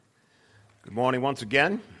Good morning once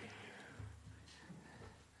again.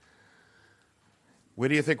 Where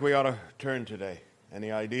do you think we ought to turn today?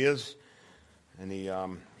 Any ideas?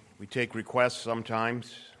 We take requests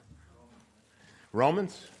sometimes.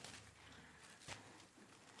 Romans?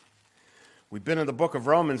 We've been in the book of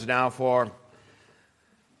Romans now for a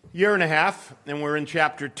year and a half, and we're in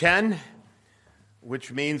chapter 10,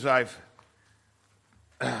 which means I've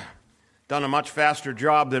done a much faster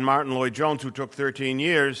job than Martin Lloyd-Jones, who took 13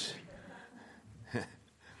 years.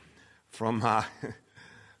 From, I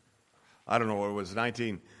don't know what it was,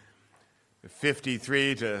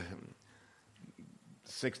 1953 to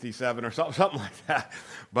 67 or something like that.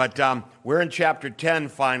 But we're in chapter 10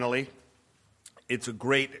 finally. It's a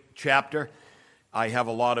great chapter. I have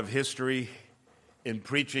a lot of history in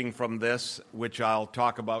preaching from this, which I'll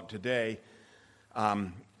talk about today.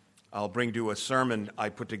 I'll bring to a sermon I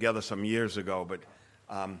put together some years ago. But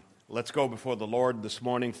let's go before the Lord this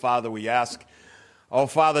morning. Father, we ask, oh,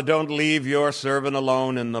 Father, don't leave your servant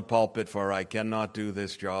alone in the pulpit, for I cannot do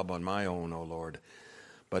this job on my own, O Lord.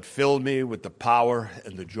 But fill me with the power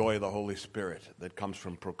and the joy of the Holy Spirit that comes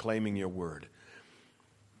from proclaiming your word.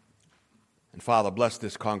 And Father, bless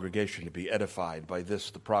this congregation to be edified by this,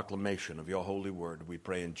 the proclamation of your holy word. We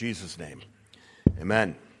pray in Jesus' name.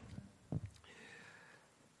 Amen.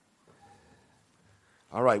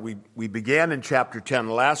 All right, we began in chapter 10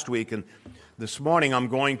 last week, and this morning I'm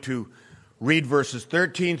going to read verses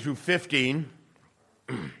 13 through 15.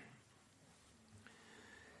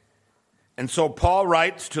 And so Paul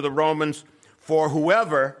writes to the Romans, "For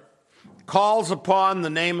whoever calls upon the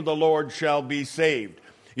name of the Lord shall be saved."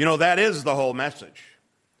 You know, that is the whole message.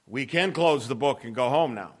 We can close the book and go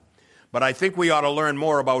home now. But I think we ought to learn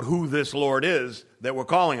more about who this Lord is that we're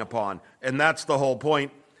calling upon. And that's the whole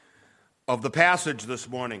point of the passage this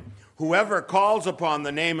morning. Whoever calls upon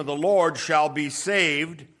the name of the Lord shall be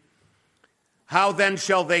saved. How then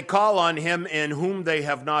shall they call on him in whom they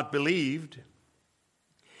have not believed?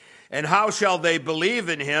 And how shall they believe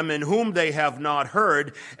in him in whom they have not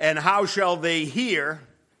heard? And how shall they hear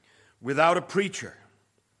without a preacher?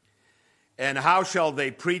 And how shall they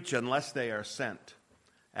preach unless they are sent?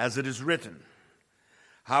 As it is written,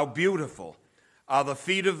 how beautiful are the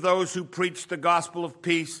feet of those who preach the gospel of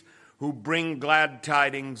peace, who bring glad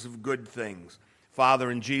tidings of good things. Father,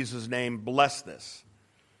 in Jesus' name, bless this,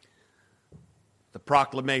 the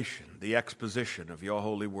proclamation, the exposition of your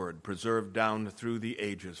holy word, preserved down through the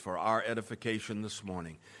ages for our edification this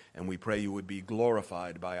morning. And we pray you would be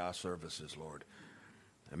glorified by our services, Lord.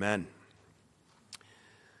 Amen.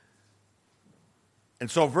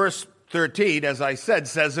 And so verse 13, as I said,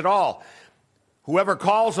 says it all. Whoever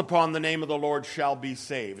calls upon the name of the Lord shall be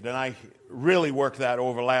saved. And I really worked that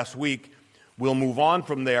over last week. We'll move on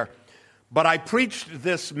from there. But I preached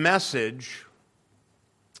this message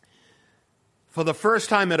for the first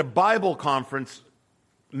time at a Bible conference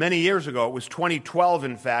many years ago. It was 2012,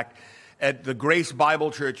 in fact, at the Grace Bible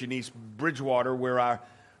Church in East Bridgewater, where our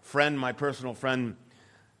friend, my personal friend,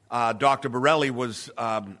 Dr. Borelli, was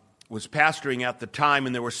pastoring at the time,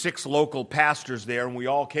 and there were 6 local pastors there, and we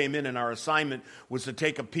all came in, and our assignment was to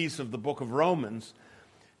take a piece of the book of Romans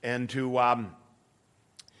and to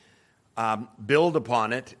build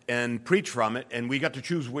upon it and preach from it, and we got to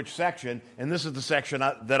choose which section, and this is the section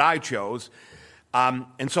that I chose.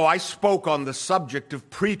 And so I spoke on the subject of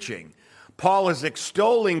preaching. Paul is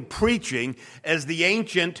extolling preaching as the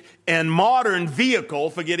ancient and modern vehicle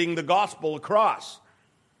for getting the gospel across.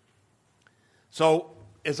 So,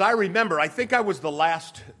 as I remember, I think I was the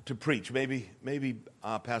last to preach. Maybe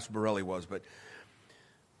Pastor Borelli was, but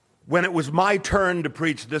when it was my turn to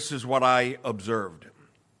preach, this is what I observed.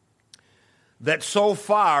 That so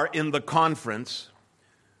far in the conference,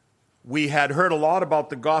 we had heard a lot about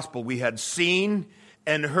the gospel. We had seen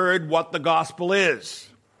and heard what the gospel is.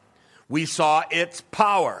 We saw its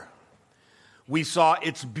power. We saw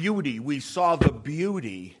its beauty. We saw the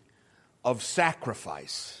beauty of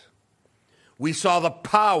sacrifice. We saw the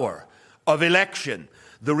power of election,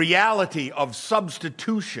 the reality of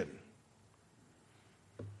substitution.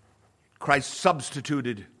 Christ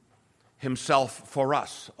substituted himself for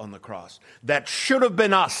us on the cross. That should have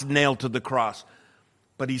been us nailed to the cross.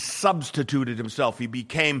 But he substituted himself. He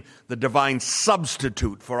became the divine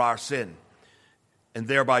substitute for our sin and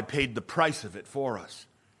thereby paid the price of it for us.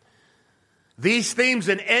 These themes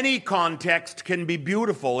in any context can be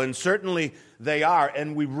beautiful, and certainly they are,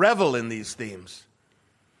 and we revel in these themes.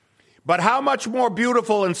 But how much more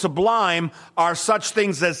beautiful and sublime are such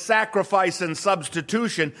things as sacrifice and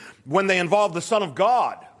substitution when they involve the Son of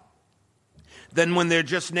God than when they're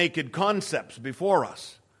just naked concepts before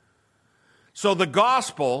us? So the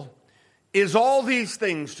gospel is all these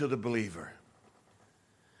things to the believer.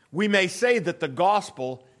 We may say that the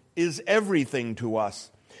gospel is everything to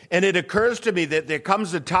us. And it occurs to me that there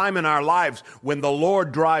comes a time in our lives when the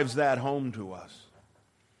Lord drives that home to us.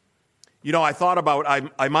 You know, I thought about,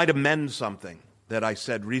 I might amend something that I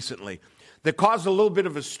said recently that caused a little bit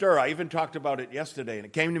of a stir. I even talked about it yesterday, and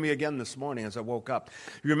it came to me again this morning as I woke up.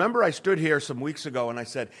 You remember I stood here some weeks ago and I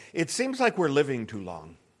said, it seems like we're living too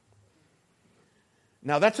long.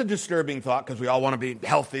 Now, that's a disturbing thought because we all want to be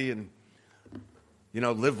healthy and,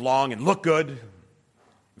 live long and look good.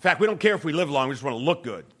 In fact, we don't care if we live long, we just want to look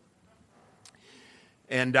good.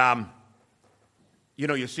 And,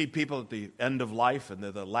 you see people at the end of life, and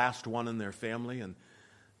they're the last one in their family, and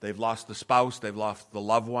they've lost the spouse, they've lost the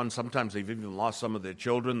loved one. Sometimes they've even lost some of their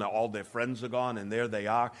children. All their friends are gone, and there they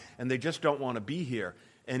are, and they just don't want to be here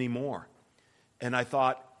anymore. And I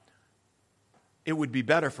thought it would be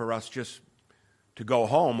better for us just to go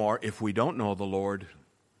home, or if we don't know the Lord,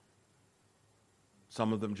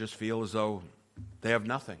 some of them just feel as though they have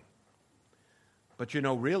nothing. But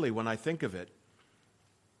really, when I think of it,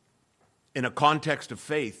 in a context of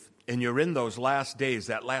faith, and you're in those last days,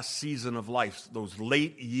 that last season of life, those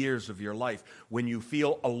late years of your life, when you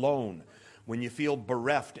feel alone, when you feel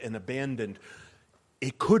bereft and abandoned,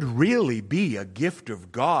 it could really be a gift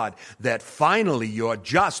of God that finally you're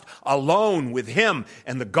just alone with Him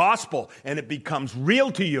and the gospel, and it becomes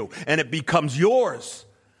real to you, and it becomes yours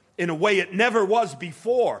in a way it never was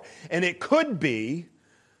before. And it could be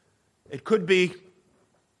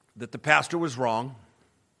that the pastor was wrong.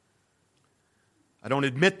 I don't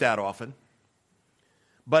admit that often.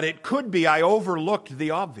 But it could be I overlooked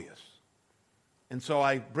the obvious. And so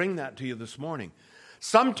I bring that to you this morning.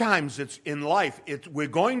 Sometimes it's in life, we're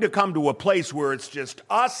going to come to a place where it's just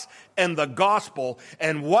us and the gospel,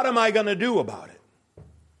 and what am I going to do about it?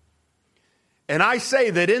 And I say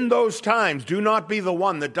that in those times, do not be the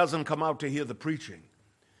one that doesn't come out to hear the preaching,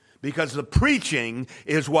 because the preaching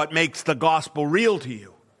is what makes the gospel real to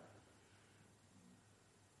you.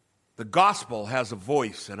 The gospel has a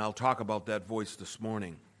voice, and I'll talk about that voice this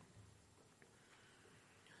morning.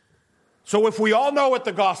 So if we all know what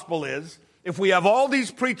the gospel is, if we have all these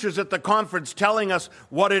preachers at the conference telling us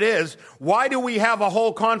what it is, why do we have a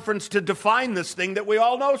whole conference to define this thing that we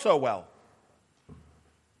all know so well?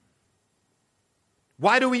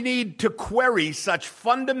 Why do we need to query such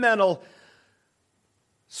fundamental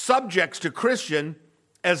subjects to Christian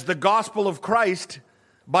as the gospel of Christ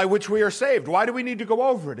by which we are saved? Why do we need to go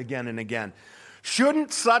over it again and again?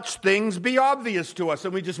 Shouldn't such things be obvious to us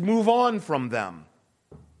and we just move on from them?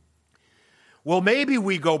 Well, maybe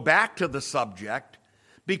we go back to the subject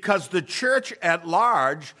because the church at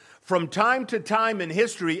large, from time to time in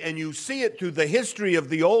history, and you see it through the history of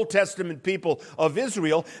the Old Testament people of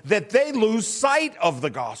Israel, that they lose sight of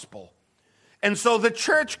the gospel. And so the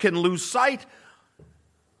church can lose sight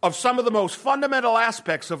of some of the most fundamental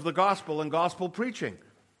aspects of the gospel and gospel preaching.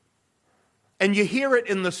 And you hear it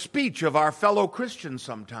in the speech of our fellow Christians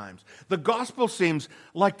sometimes. The gospel seems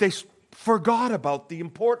like they forgot about the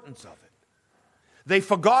importance of it. They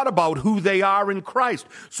forgot about who they are in Christ.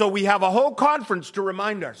 So we have a whole conference to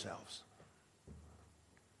remind ourselves.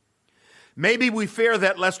 Maybe we fear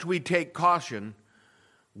that lest we take caution,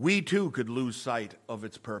 we too could lose sight of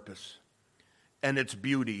its purpose and its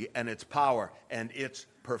beauty and its power and its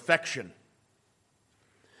perfection.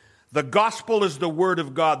 The gospel is the word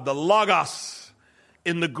of God, the logos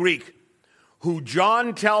in the Greek, who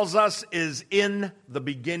John tells us is in the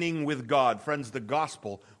beginning with God. Friends, the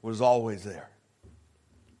gospel was always there.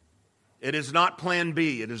 It is not plan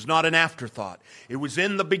B. It is not an afterthought. It was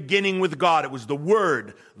in the beginning with God. It was the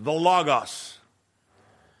Word, the Logos.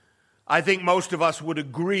 I think most of us would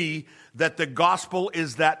agree that the gospel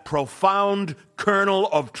is that profound kernel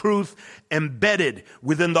of truth embedded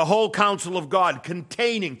within the whole counsel of God,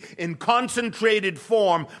 containing in concentrated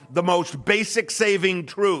form the most basic saving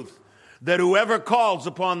truth, that whoever calls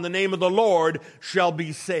upon the name of the Lord shall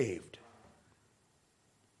be saved.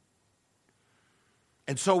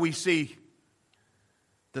 And so we see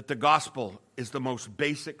that the gospel is the most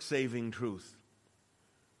basic saving truth.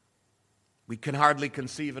 We can hardly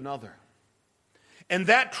conceive another. And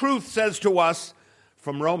that truth says to us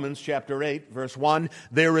from Romans chapter 8, verse 1,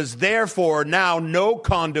 there is therefore now no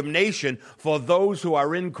condemnation for those who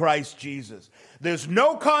are in Christ Jesus. There's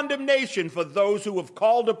no condemnation for those who have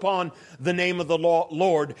called upon the name of the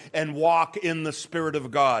Lord and walk in the Spirit of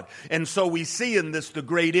God. And so we see in this the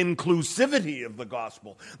great inclusivity of the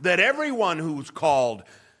gospel, that everyone who's called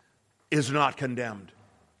is not condemned,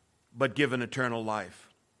 but given eternal life.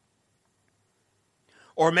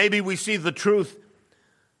 Or maybe we see the truth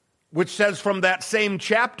which says from that same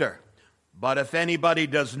chapter, But if anybody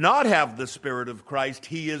does not have the Spirit of Christ,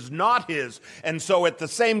 he is not his. And so at the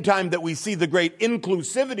same time that we see the great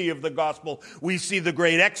inclusivity of the gospel, we see the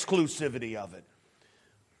great exclusivity of it.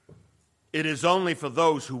 It is only for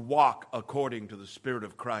those who walk according to the Spirit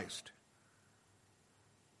of Christ.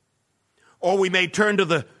 Or we may turn to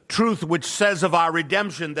the truth which says of our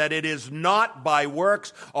redemption that it is not by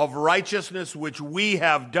works of righteousness which we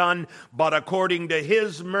have done, but according to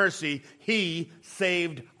his mercy, he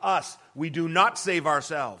saved us. We do not save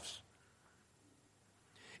ourselves.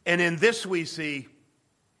 And in this we see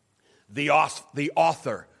the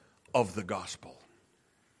author of the gospel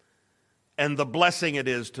and the blessing it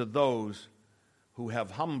is to those who have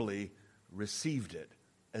humbly received it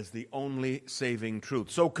as the only saving truth.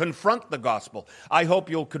 So confront the gospel. I hope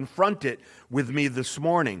you'll confront it with me this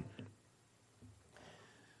morning.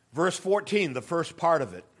 Verse 14, the first part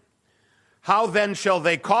of it. How then shall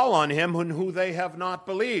they call on him who they have not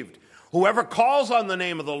believed? Whoever calls on the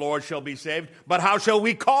name of the Lord shall be saved, but how shall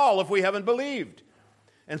we call if we haven't believed?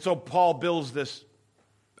 And so Paul builds this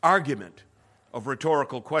argument of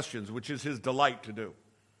rhetorical questions, which is his delight to do.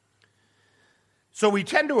 So we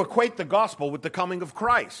tend to equate the gospel with the coming of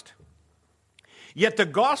Christ. Yet the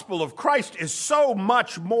gospel of Christ is so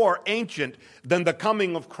much more ancient than the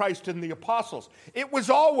coming of Christ in the apostles. It was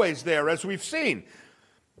always there, as we've seen.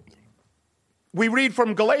 We read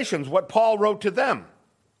from Galatians what Paul wrote to them.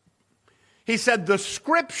 He said, the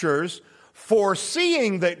scriptures,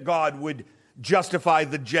 foreseeing that God would justify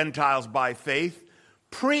the Gentiles by faith,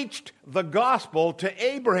 preached the gospel to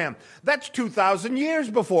Abraham. That's 2,000 years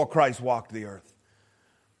before Christ walked the earth.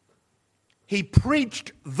 He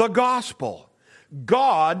preached the gospel.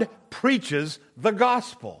 God preaches the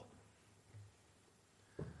gospel.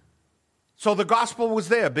 So the gospel was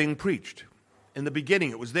there being preached. In the beginning,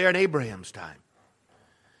 it was there in Abraham's time.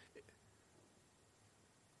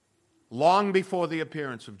 Long before the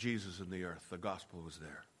appearance of Jesus in the earth, the gospel was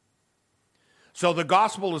there. So the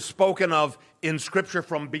gospel is spoken of in Scripture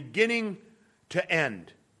from beginning to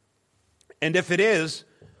end. And if it is,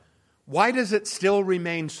 why does it still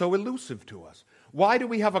remain so elusive to us? Why do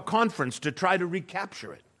we have a conference to try to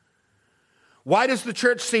recapture it? Why does the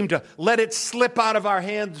church seem to let it slip out of our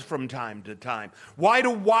hands from time to time? Why do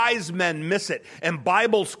wise men miss it and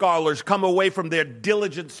Bible scholars come away from their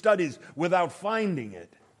diligent studies without finding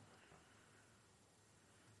it?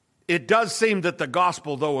 It does seem that the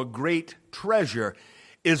gospel, though a great treasure,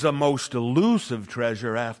 is a most elusive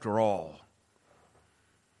treasure after all.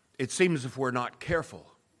 It seems if we're not careful,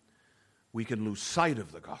 we can lose sight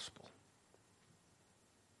of the gospel.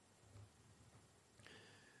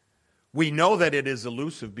 We know that it is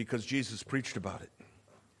elusive because Jesus preached about it.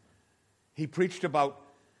 He preached about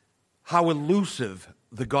how elusive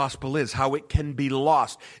the gospel is, how it can be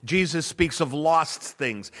lost. Jesus speaks of lost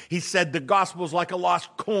things. He said the gospel is like a lost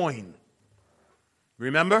coin.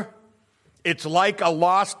 Remember? It's like a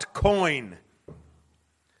lost coin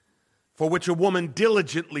for which a woman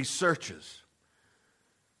diligently searches.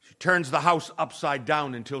 She turns the house upside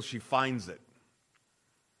down until she finds it.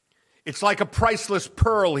 It's like a priceless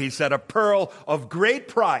pearl, he said, a pearl of great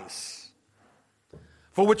price,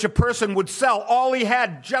 for which a person would sell all he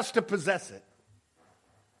had just to possess it.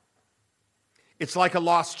 It's like a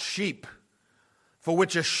lost sheep, for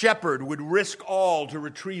which a shepherd would risk all to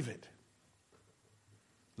retrieve it.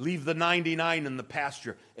 Leave the 99 in the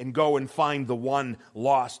pasture and go and find the one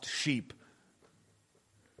lost sheep.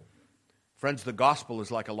 Friends, the gospel is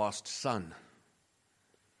like a lost son,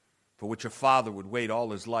 for which a father would wait all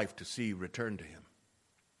his life to see return to him.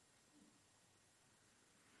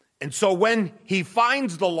 And so when he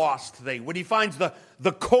finds the lost thing, when he finds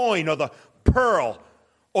the coin or the pearl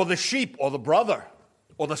or the sheep or the brother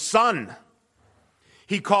or the son,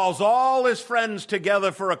 he calls all his friends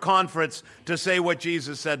together for a conference to say what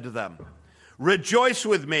Jesus said to them. Rejoice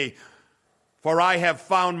with me, for I have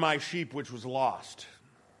found my sheep which was lost.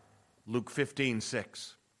 Luke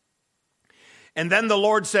 15:6. And then the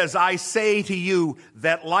Lord says, I say to you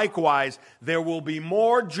that likewise there will be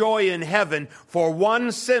more joy in heaven for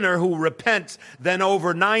one sinner who repents than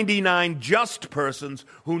over 99 just persons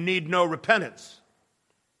who need no repentance.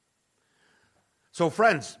 So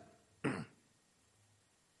friends,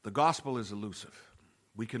 the gospel is elusive.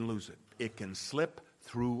 We can lose it. It can slip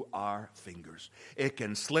through our fingers. It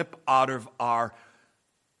can slip out of our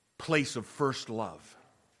place of first love.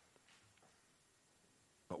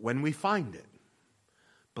 But when we find it,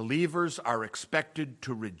 believers are expected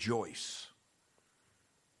to rejoice.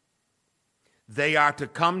 They are to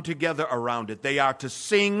come together around it. They are to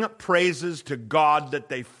sing praises to God that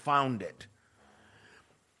they found it.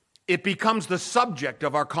 It becomes the subject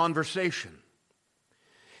of our conversation.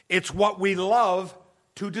 It's what we love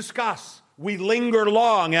to discuss. We linger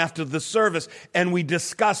long after the service and we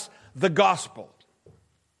discuss the gospel.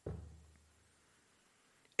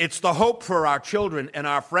 It's the hope for our children and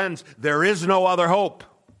our friends. There is no other hope.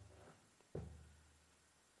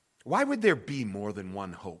 Why would there be more than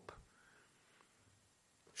one hope?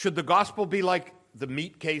 Should the gospel be like the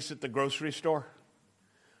meat case at the grocery store,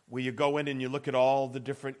 where you go in and you look at all the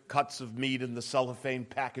different cuts of meat in the cellophane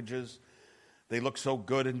packages? They look so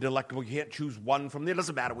good and delectable. You can't choose one from there. It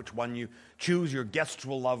doesn't matter which one you choose. Your guests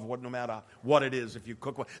will love what, no matter what it is, if you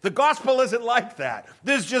cook one. The gospel isn't like that.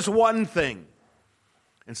 There's just one thing.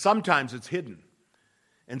 And sometimes it's hidden.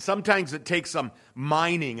 And sometimes it takes some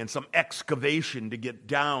mining and some excavation to get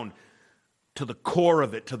down to the core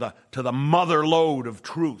of it, to the mother lode of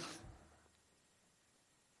truth.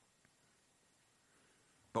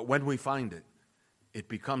 But when we find it, it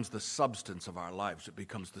becomes the substance of our lives. It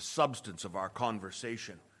becomes the substance of our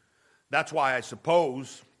conversation. That's why I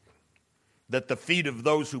suppose that the feet of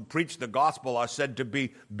those who preach the gospel are said to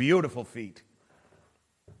be beautiful feet.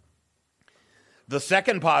 The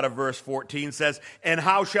second part of verse 14 says, "And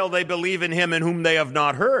how shall they believe in him in whom they have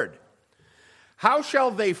not heard?" How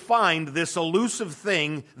shall they find this elusive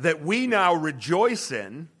thing that we now rejoice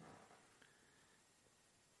in?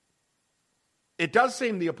 It does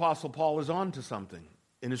seem the Apostle Paul is on to something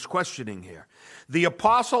in his questioning here. The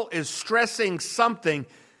Apostle is stressing something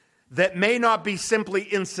that may not be simply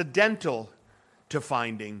incidental to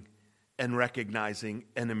finding and recognizing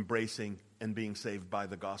and embracing and being saved by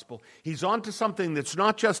the gospel. He's on to something that's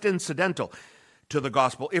not just incidental to the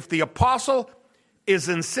gospel. If the Apostle is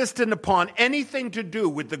insistent upon anything to do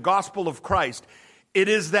with the gospel of Christ, it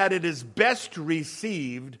is that it is best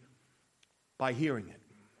received by hearing it.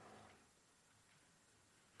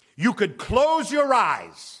 You could close your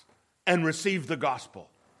eyes and receive the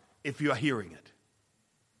gospel if you are hearing it.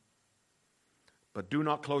 But do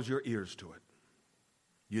not close your ears to it.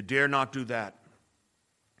 You dare not do that.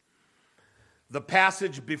 The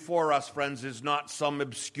passage before us, friends, is not some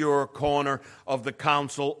obscure corner of the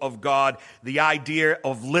counsel of God. The idea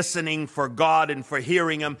of listening for God and for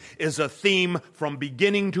hearing Him is a theme from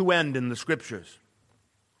beginning to end in the Scriptures.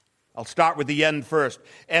 I'll start with the end first.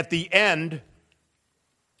 At the end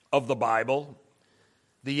of the Bible,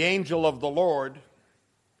 the angel of the Lord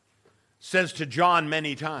says to John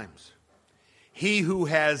many times, "He who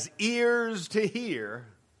has ears to hear,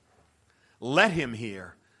 let him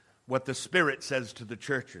hear what the Spirit says to the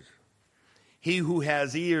churches." He who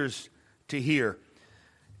has ears to hear.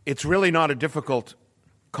 It's really not a difficult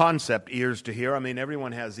concept, ears to hear. I mean,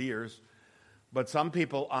 everyone has ears, but some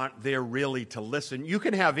people aren't there really to listen. You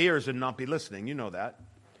can have ears and not be listening. You know that.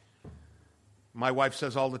 My wife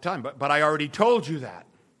says all the time, but I already told you that.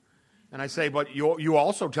 And I say, but you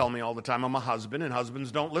also tell me all the time I'm a husband, and husbands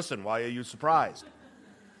don't listen. Why are you surprised?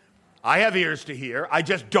 I have ears to hear. I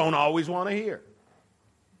just don't always want to hear.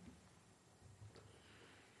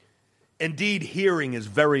 Indeed, hearing is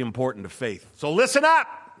very important to faith. So listen up.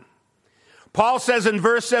 Paul says in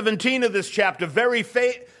verse 17 of this chapter very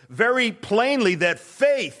plainly that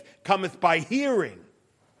faith cometh by hearing.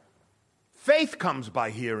 Faith comes by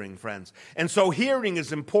hearing, friends. And so hearing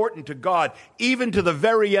is important to God, even to the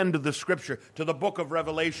very end of the Scripture, to the book of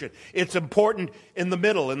Revelation. It's important in the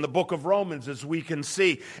middle, in the book of Romans, as we can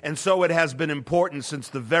see. And so it has been important since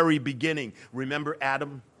the very beginning. Remember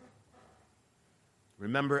Adam?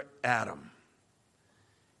 Remember Adam.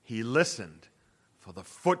 He listened for the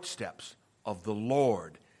footsteps of the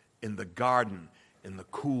Lord in the garden in the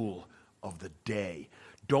cool of the day.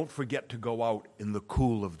 Don't forget to go out in the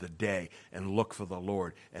cool of the day and look for the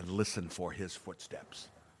Lord and listen for His footsteps.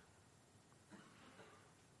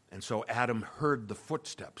 And so Adam heard the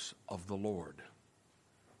footsteps of the Lord.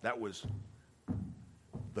 That was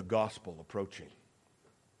the gospel approaching.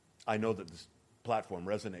 I know that this platform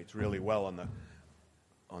resonates really well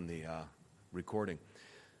on the recording.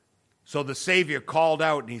 So the Savior called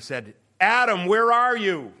out and He said, "Adam, where are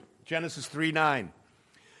you?" Genesis 3:9.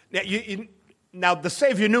 Now, the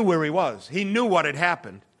Savior knew where He was. He knew what had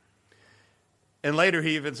happened. And later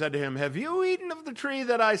He even said to him, "Have you eaten of the tree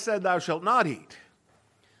that I said thou shalt not eat?"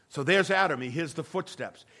 So there's Adam. He hears the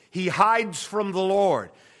footsteps. He hides from the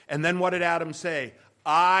Lord. And then what did Adam say?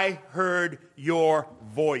 "I heard your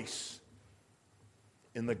voice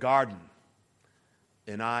in the garden,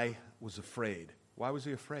 and I was afraid." Why was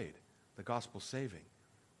he afraid? The gospel's saving.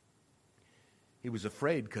 He was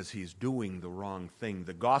afraid because he's doing the wrong thing.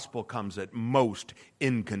 The gospel comes at most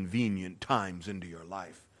inconvenient times into your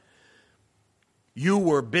life. You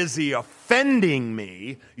were busy offending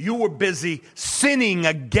me. You were busy sinning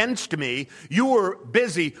against me. You were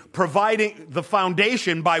busy providing the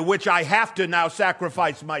foundation by which I have to now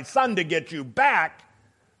sacrifice my son to get you back.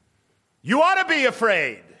 You ought to be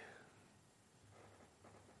afraid.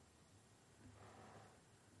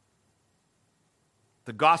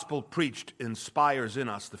 The gospel preached inspires in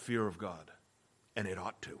us the fear of God, and it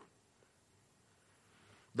ought to.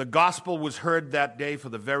 The gospel was heard that day for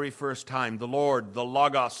the very first time. The Lord, the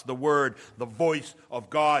Logos, the Word, the voice of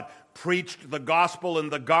God preached the gospel in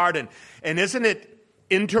the garden. And isn't it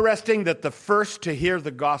interesting that the first to hear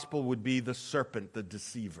the gospel would be the serpent, the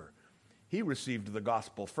deceiver? He received the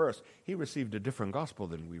gospel first. He received a different gospel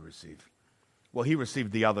than we receive. Well, he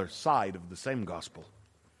received the other side of the same gospel.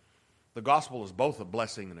 The gospel is both a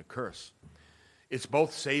blessing and a curse. It's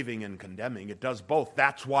both saving and condemning. It does both.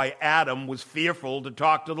 That's why Adam was fearful to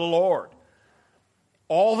talk to the Lord.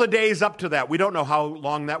 All the days up to that, we don't know how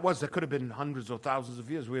long that was. That could have been hundreds or thousands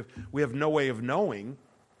of years. We have no way of knowing.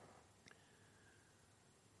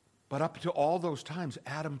 But up to all those times,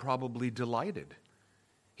 Adam probably delighted.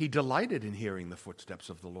 He delighted in hearing the footsteps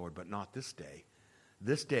of the Lord, but not this day.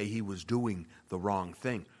 This day he was doing the wrong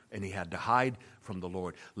thing, and he had to hide from the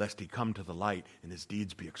Lord, lest he come to the light and his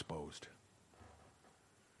deeds be exposed.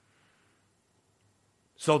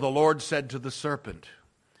 So the Lord said to the serpent,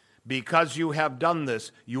 "Because you have done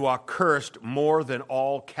this, you are cursed more than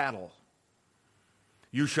all cattle.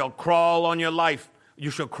 You shall crawl on your life.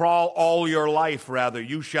 You shall crawl all your life, rather.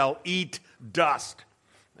 You shall eat dust,"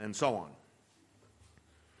 and so on.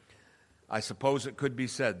 I suppose it could be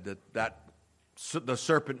said that the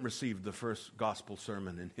serpent received the first gospel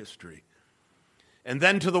sermon in history. And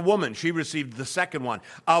then to the woman, she received the second one.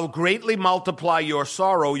 "I'll greatly multiply your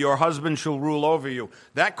sorrow. Your husband shall rule over you."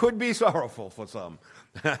 That could be sorrowful for some.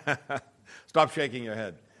 Stop shaking your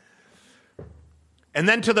head. And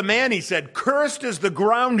then to the man he said, "Cursed is the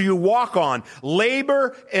ground you walk on.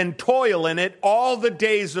 Labor and toil in it all the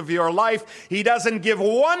days of your life." He doesn't give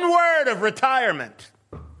one word of retirement.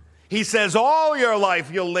 He says all your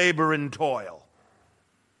life you'll labor and toil.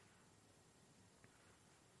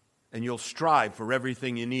 And you'll strive for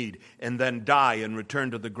everything you need, and then die and return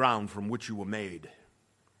to the ground from which you were made.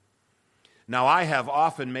 Now, I have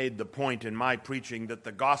often made the point in my preaching that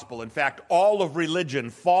the gospel, in fact, all of religion,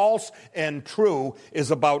 false and true,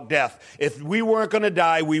 is about death. If we weren't going to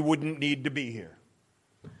die, we wouldn't need to be here.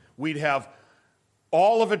 We'd have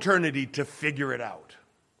all of eternity to figure it out.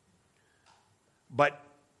 But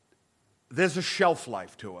there's a shelf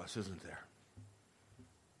life to us, isn't there?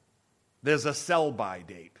 There's a sell-by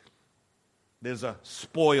date. There's a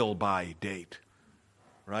spoil-by date,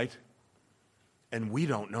 right? And we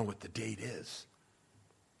don't know what the date is.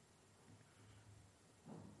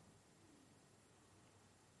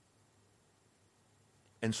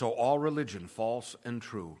 And so all religion, false and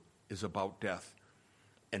true, is about death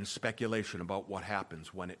and speculation about what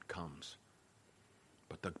happens when it comes.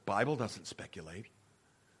 But the Bible doesn't speculate.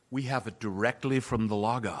 We have it directly from the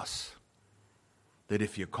Logos, that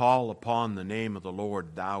if you call upon the name of the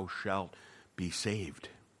Lord, thou shalt be saved.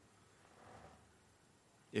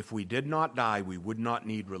 If we did not die, we would not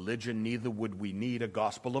need religion, neither would we need a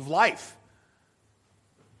gospel of life.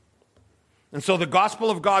 And so the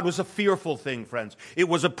gospel of God was a fearful thing, friends. It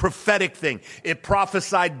was a prophetic thing. It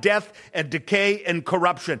prophesied death and decay and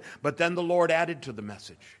corruption. But then the Lord added to the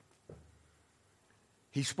message.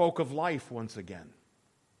 He spoke of life once again.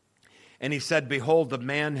 And he said, "Behold, the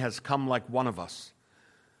man has come like one of us,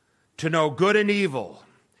 to know good and evil.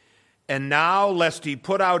 And now, lest he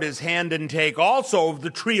put out his hand and take also of the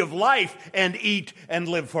tree of life and eat and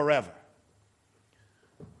live forever."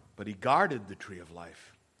 But he guarded the tree of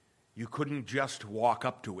life. You couldn't just walk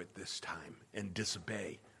up to it this time and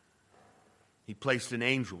disobey. He placed an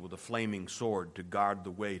angel with a flaming sword to guard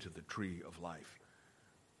the way to the tree of life.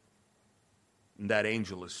 And that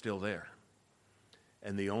angel is still there.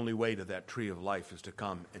 And the only way to that tree of life is to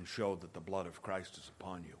come and show that the blood of Christ is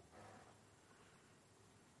upon you.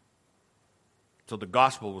 So the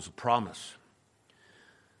gospel was a promise,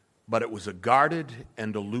 but it was a guarded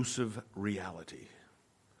and elusive reality.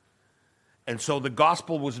 And so the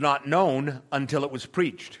gospel was not known until it was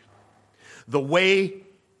preached. The way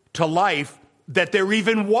to life, that there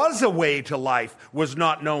even was a way to life, was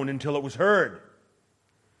not known until it was heard.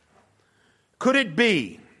 Could it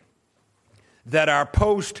be that our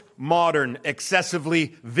postmodern,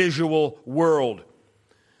 excessively visual world,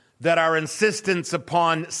 that our insistence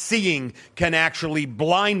upon seeing can actually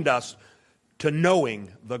blind us to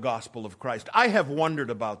knowing the gospel of Christ? I have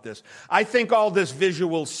wondered about this. I think all this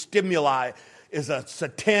visual stimuli is a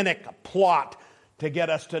satanic plot to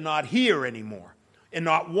get us to not hear anymore. and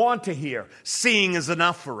not want to hear. Seeing is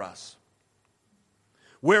enough for us.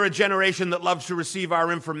 We're a generation that loves to receive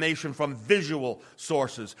our information from visual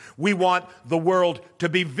sources. We want the world to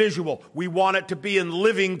be visual. We want it to be in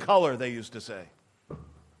living color, they used to say.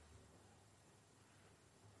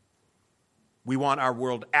 We want our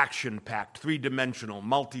world action-packed, three-dimensional,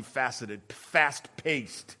 multifaceted,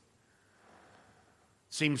 fast-paced.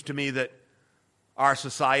 Seems to me that our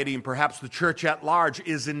society, and perhaps the church at large,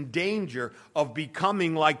 is in danger of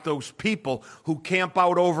becoming like those people who camp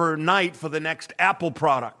out overnight for the next Apple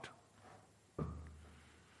product.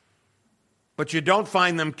 But you don't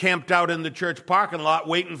find them camped out in the church parking lot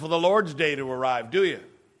waiting for the Lord's Day to arrive, do you?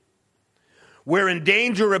 We're in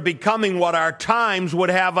danger of becoming what our times would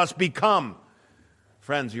have us become.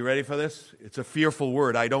 Friends, you ready for this? It's a fearful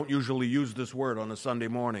word. I don't usually use this word on a Sunday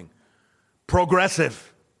morning.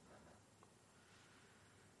 Progressive.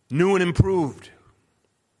 New and improved.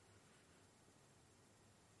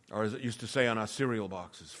 Or as it used to say on our cereal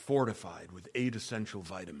boxes, fortified with 8 essential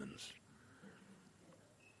vitamins.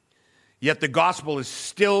 Yet the gospel is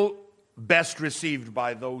still best received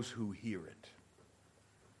by those who hear it.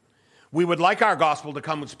 We would like our gospel to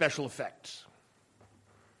come with special effects.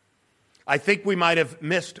 I think we might have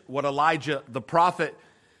missed what Elijah the prophet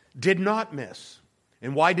did not miss.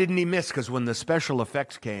 And why didn't he miss? Because when the special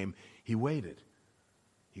effects came, he waited.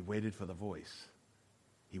 He waited for the voice.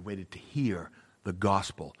 He waited to hear the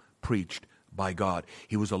gospel preached by God.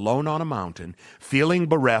 He was alone on a mountain, feeling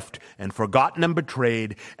bereft and forgotten and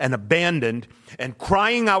betrayed and abandoned, and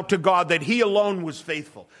crying out to God that he alone was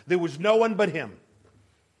faithful. There was no one but him.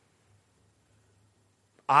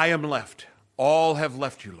 I am left. All have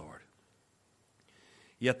left you, Lord.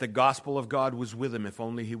 Yet the gospel of God was with him if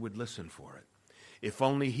only he would listen for it. If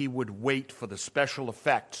only he would wait for the special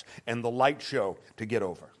effects and the light show to get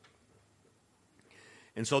over.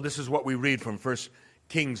 And so this is what we read from 1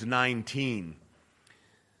 Kings 19.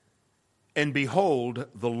 And behold,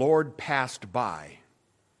 the Lord passed by,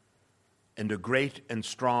 and a great and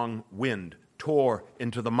strong wind tore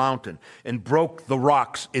into the mountain and broke the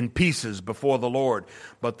rocks in pieces before the Lord.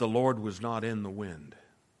 But the Lord was not in the wind.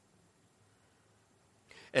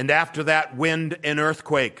 And after that wind, an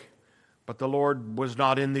earthquake. But the Lord was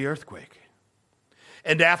not in the earthquake.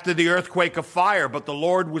 And after the earthquake, a fire. But the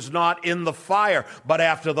Lord was not in the fire. But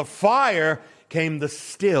after the fire came the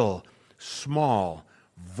still, small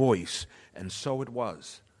voice. And so it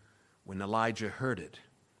was, when Elijah heard it,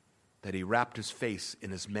 that he wrapped his face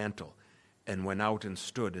in his mantle and went out and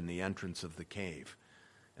stood in the entrance of the cave.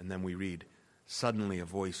 And then we read, suddenly a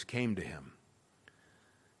voice came to him,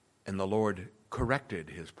 and the Lord corrected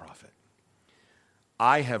his prophet.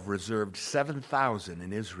 I have reserved 7,000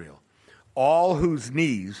 in Israel, all whose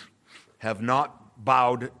knees have not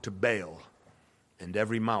bowed to Baal, and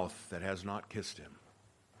every mouth that has not kissed him.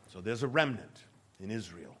 So there's a remnant in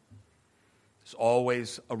Israel. There's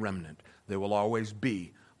always a remnant. There will always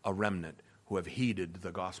be a remnant who have heeded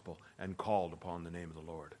the gospel and called upon the name of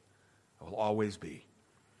the Lord. There will always be.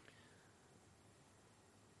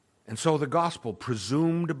 And so the gospel,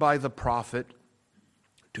 presumed by the prophet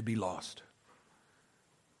to be lost,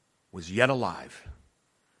 was yet alive,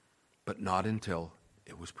 but not until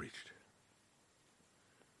it was preached.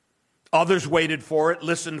 Others waited for it,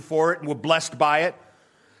 listened for it, and were blessed by it.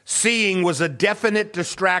 Seeing was a definite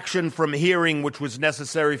distraction from hearing, which was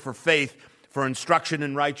necessary for faith, for instruction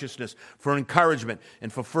in righteousness, for encouragement,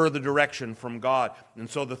 and for further direction from God. And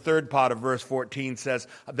so the third part of verse 14 says,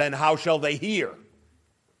 then how shall they hear?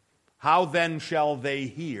 How then shall they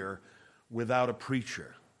hear without a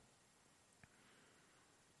preacher?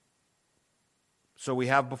 So we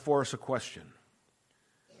have before us a question.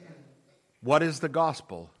 What is the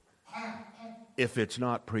gospel if it's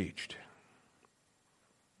not preached?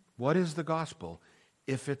 What is the gospel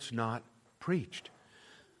if it's not preached?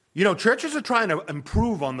 You know, churches are trying to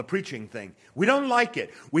improve on the preaching thing. We don't like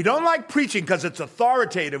it. We don't like preaching because it's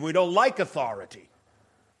authoritative. We don't like authority.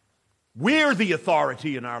 We're the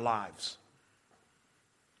authority in our lives.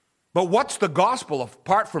 But what's the gospel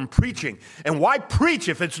apart from preaching? And why preach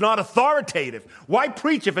if it's not authoritative? Why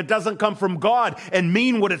preach if it doesn't come from God and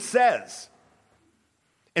mean what it says?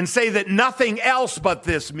 And say that nothing else but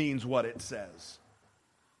this means what it says?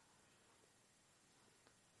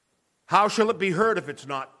 How shall it be heard if it's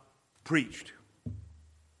not preached?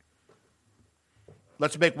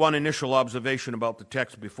 Let's make one initial observation about the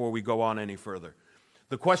text before we go on any further.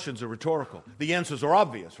 The questions are rhetorical. The answers are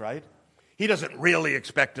obvious, right? He doesn't really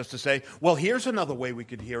expect us to say, well, here's another way we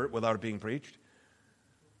could hear it without it being preached.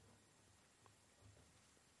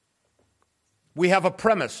 We have a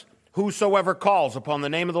premise. Whosoever calls upon the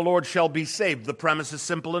name of the Lord shall be saved. The premise is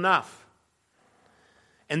simple enough.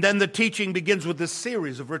 And then the teaching begins with this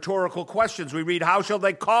series of rhetorical questions. We read, how shall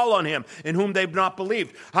they call on him in whom they've not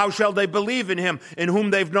believed? How shall they believe in him in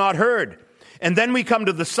whom they've not heard? And then we come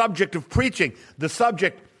to the subject of preaching, the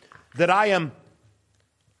subject that I am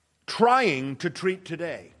trying to treat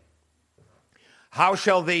today. How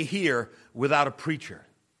shall they hear without a preacher?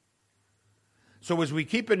 So as we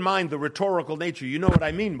keep in mind the rhetorical nature, you know what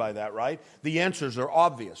I mean by that, right? The answers are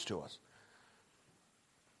obvious to us.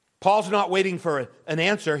 Paul's not waiting for an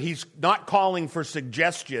answer. He's not calling for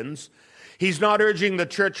suggestions. He's not urging the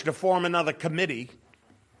church to form another committee,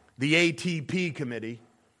 the ATP committee,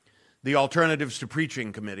 the Alternatives to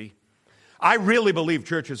Preaching Committee. I really believe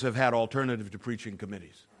churches have had alternative to preaching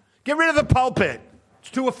committees. Get rid of the pulpit.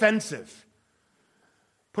 It's too offensive.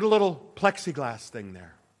 Put a little plexiglass thing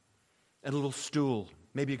there and a little stool,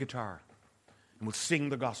 maybe a guitar, and we'll sing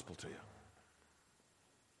the gospel to you.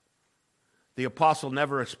 The apostle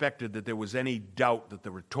never expected that there was any doubt that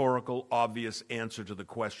the rhetorical, obvious answer to the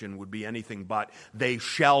question would be anything but, they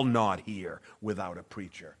shall not hear without a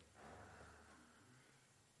preacher.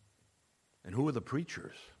 And who are the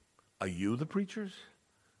preachers? Are you the preachers?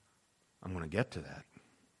 I'm going to get to that.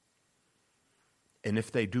 And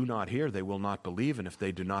if they do not hear, they will not believe. And if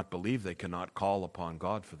they do not believe, they cannot call upon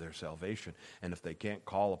God for their salvation. And if they can't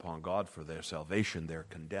call upon God for their salvation, they're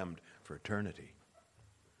condemned for eternity.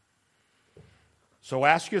 So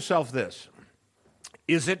ask yourself this.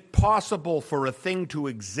 Is it possible for a thing to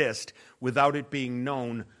exist without it being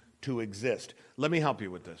known to exist? Let me help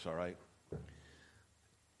you with this, all right?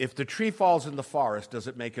 If the tree falls in the forest, does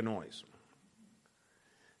it make a noise?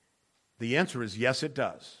 The answer is yes, it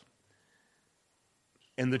does.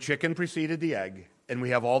 And the chicken preceded the egg, and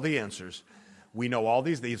we have all the answers. We know all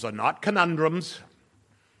these. These are not conundrums.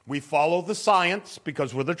 We follow the science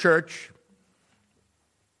because we're the church.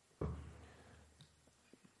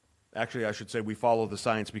 Actually, I should say we follow the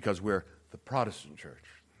science because we're the Protestant church.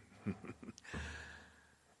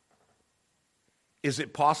 Is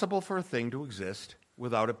it possible for a thing to exist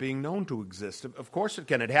without it being known to exist? Of course it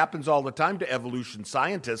can. It happens all the time to evolution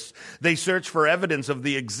scientists. They search for evidence of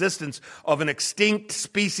the existence of an extinct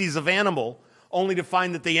species of animal, only to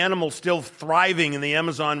find that the animal's still thriving in the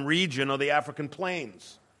Amazon region or the African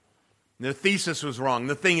plains. Their thesis was wrong.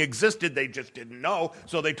 The thing existed, they just didn't know,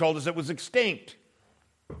 so they told us it was extinct.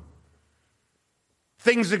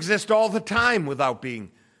 Things exist all the time without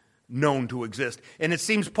being known to exist. And it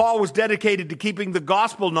seems Paul was dedicated to keeping the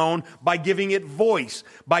gospel known by giving it voice,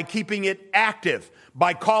 by keeping it active,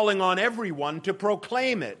 by calling on everyone to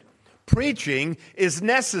proclaim it. Preaching is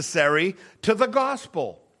necessary to the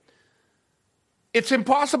gospel. It's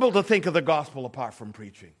impossible to think of the gospel apart from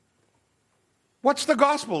preaching. What's the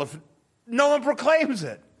gospel if no one proclaims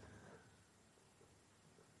it?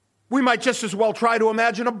 We might just as well try to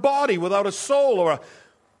imagine a body without a soul or a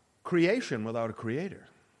creation without a creator,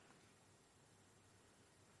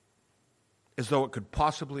 as though it could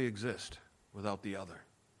possibly exist without the other.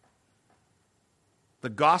 The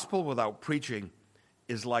gospel without preaching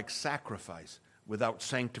is like sacrifice without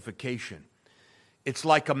sanctification. It's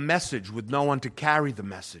like a message with no one to carry the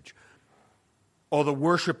message, or the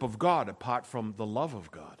worship of God apart from the love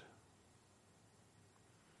of God.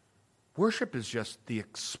 Worship is just the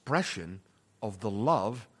expression of the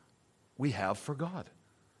love we have for God.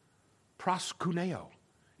 Proskuneo.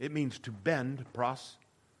 It means to bend, pros,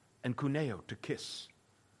 and kuneo, to kiss.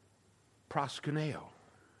 Proskuneo.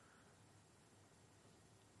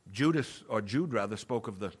 Jude spoke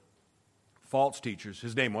of the false teachers.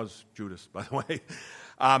 His name was Judas, by the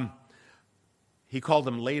way. He called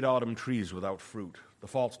them late autumn trees without fruit, the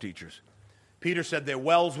false teachers. Peter said they're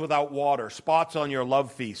wells without water, spots on your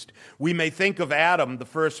love feast. We may think of Adam, the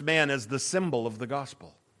first man, as the symbol of the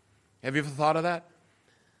gospel. Have you ever thought of that?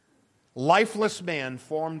 Lifeless man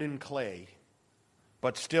formed in clay,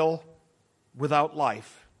 but still without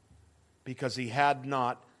life, because he had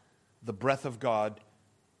not the breath of God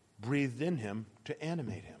breathed in him to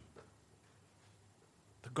animate him.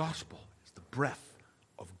 The gospel is the breath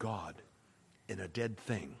of God in a dead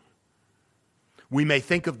thing. We may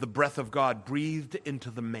think of the breath of God breathed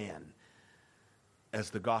into the man as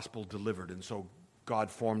the gospel delivered. And so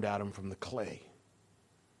God formed Adam from the clay.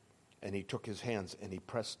 And he took his hands and he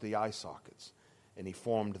pressed the eye sockets. And he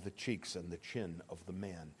formed the cheeks and the chin of the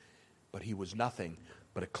man. But he was nothing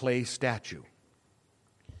but a clay statue.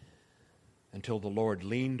 Until the Lord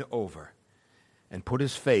leaned over and put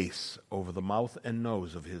his face over the mouth and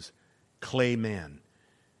nose of his clay man.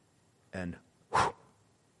 And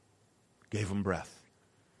gave him breath.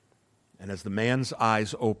 And as the man's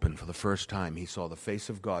eyes opened for the first time, he saw the face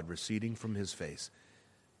of God receding from his face,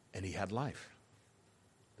 and he had life.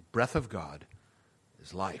 The breath of God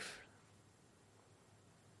is life.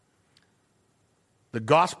 The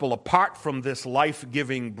gospel, apart from this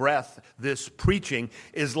life-giving breath, this preaching,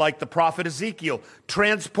 is like the prophet Ezekiel,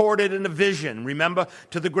 transported in a vision, remember,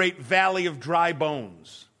 to the great valley of dry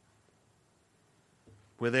bones,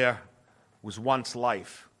 where there was once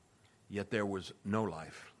life, yet there was no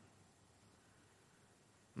life.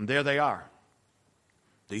 And there they are,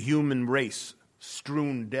 the human race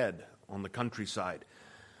strewn dead on the countryside,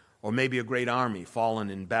 or maybe a great army fallen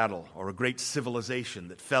in battle, or a great civilization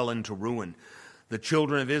that fell into ruin. The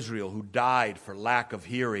children of Israel who died for lack of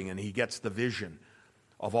hearing, and he gets the vision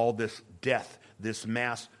of all this death, this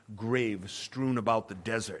mass grave strewn about the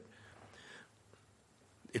desert.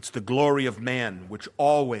 It's the glory of man which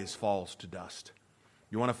always falls to dust.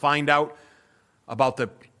 You want to find out about the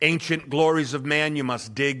ancient glories of man, you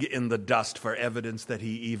must dig in the dust for evidence that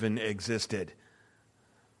he even existed.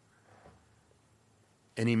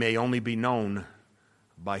 And he may only be known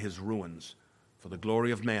by his ruins. For the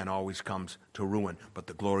glory of man always comes to ruin, but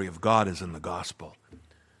the glory of God is in the gospel.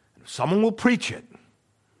 And if someone will preach it,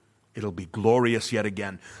 it'll be glorious yet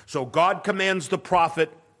again. So God commands the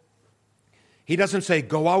prophet. He doesn't say,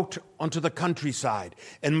 go out onto the countryside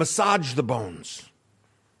and massage the bones.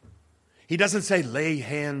 He doesn't say, lay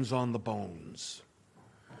hands on the bones.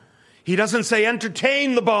 He doesn't say,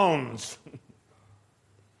 entertain the bones.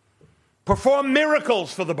 Perform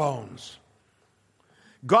miracles for the bones.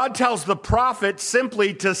 God tells the prophet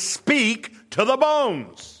simply to speak to the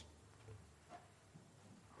bones.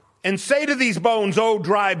 And say to these bones, O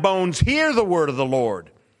dry bones, hear the word of the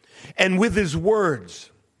Lord. And with his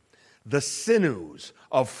words, the sinews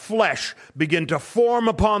of flesh begin to form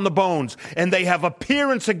upon the bones, and they have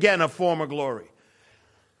appearance again of former glory.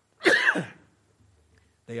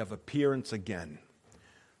 They have appearance again,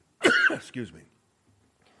 excuse me,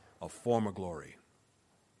 of former glory.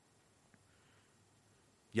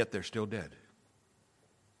 Yet they're still dead.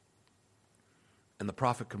 And the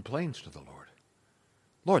prophet complains to the Lord.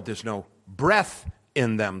 Lord, there's no breath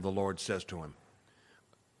in them, the Lord says to him.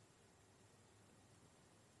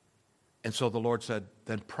 And so the Lord said,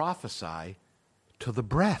 then prophesy to the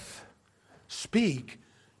breath. Speak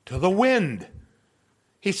to the wind.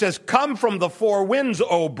 He says, come from the four winds,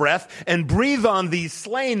 O breath, and breathe on these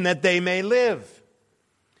slain that they may live.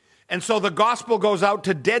 And so the gospel goes out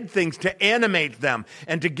to dead things to animate them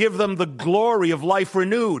and to give them the glory of life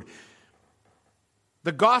renewed.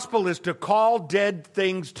 The gospel is to call dead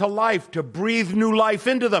things to life, to breathe new life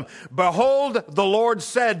into them. Behold, the Lord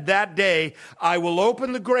said that day, I will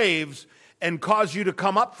open the graves and cause you to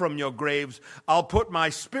come up from your graves. I'll put my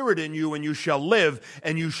spirit in you and you shall live,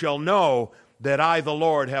 and you shall know that I, the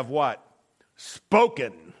Lord, have what?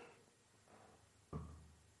 Spoken.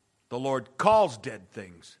 The Lord calls dead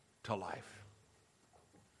things to life.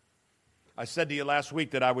 I said to you last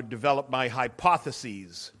week that I would develop my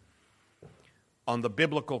hypotheses on the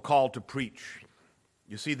biblical call to preach.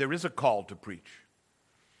 You see, there is a call to preach.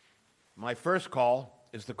 My first call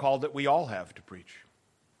is the call that we all have to preach.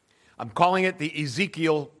 I'm calling it the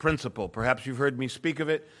Ezekiel principle. Perhaps you've heard me speak of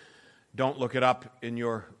it. Don't look it up in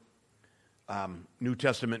your New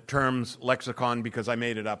Testament terms lexicon, because I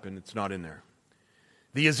made it up and it's not in there.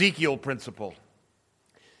 The Ezekiel principle.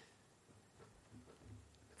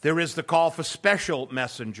 There is the call for special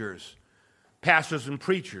messengers, pastors and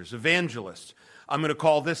preachers, evangelists. I'm going to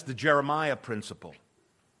call this the Jeremiah principle.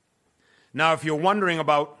 Now, if you're wondering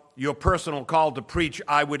about your personal call to preach,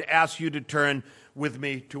 I would ask you to turn with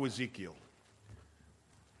me to Ezekiel.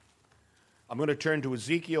 I'm going to turn to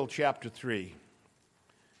Ezekiel chapter 3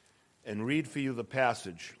 and read for you the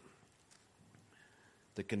passage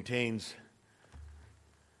that contains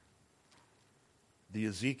the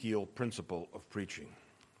Ezekiel principle of preaching.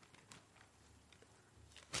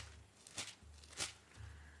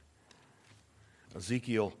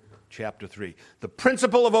 Ezekiel chapter 3. The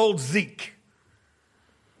principle of old Zeke.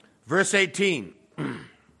 Verse 18.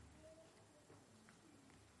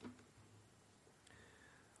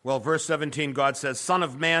 Well, verse 17, God says, Son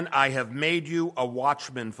of man, I have made you a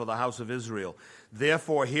watchman for the house of Israel.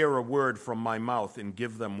 Therefore, hear a word from my mouth and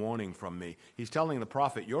give them warning from me. He's telling the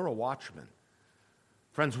prophet, you're a watchman.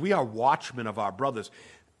 Friends, we are watchmen of our brothers.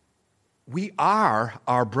 We are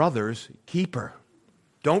our brother's keeper.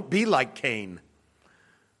 Don't be like Cain.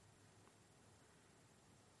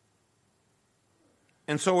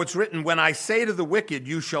 And so it's written, when I say to the wicked,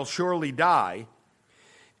 you shall surely die,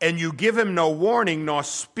 and you give him no warning, nor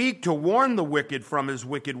speak to warn the wicked from his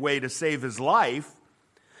wicked way to save his life,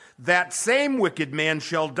 that same wicked man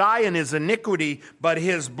shall die in his iniquity, but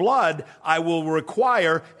his blood I will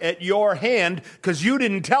require at your hand, because you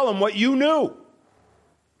didn't tell him what you knew.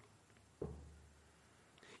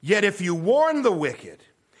 Yet if you warn the wicked,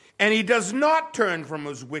 and he does not turn from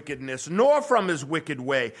his wickedness, nor from his wicked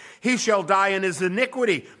way, he shall die in his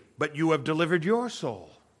iniquity, but you have delivered your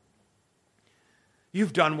soul.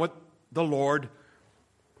 You've done what the Lord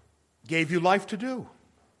gave you life to do.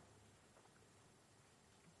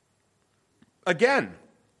 Again,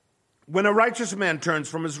 when a righteous man turns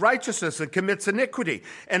from his righteousness and commits iniquity,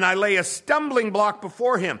 and I lay a stumbling block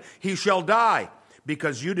before him, he shall die.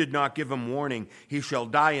 Because you did not give him warning, he shall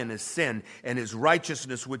die in his sin, and his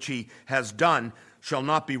righteousness which he has done shall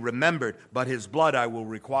not be remembered, but his blood I will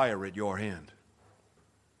require at your hand.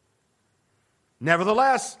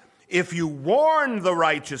 Nevertheless, if you warn the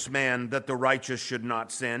righteous man that the righteous should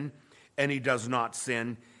not sin, and he does not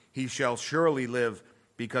sin, he shall surely live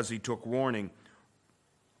because he took warning.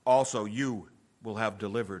 Also, you will have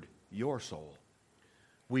delivered your soul.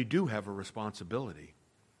 We do have a responsibility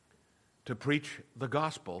to preach the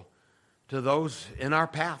gospel to those in our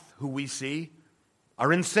path who we see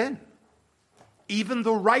are in sin. Even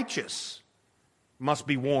the righteous must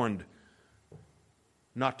be warned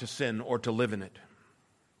not to sin or to live in it.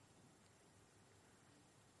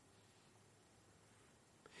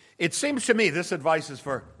 It seems to me this advice is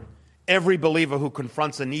for every believer who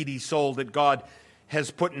confronts a needy soul that God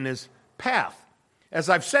has put in his path. As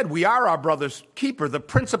I've said, we are our brother's keeper. The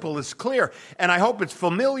principle is clear, and I hope it's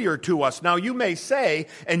familiar to us. Now, you may say,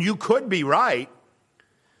 and you could be right,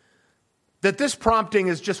 that this prompting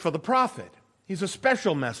is just for the prophet. He's a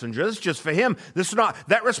special messenger. It's just for him.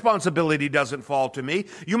 That responsibility doesn't fall to me.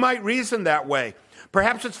 You might reason that way.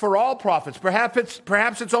 Perhaps it's for all prophets.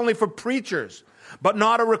 Perhaps it's only for preachers, but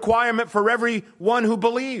not a requirement for everyone who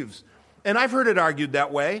believes. And I've heard it argued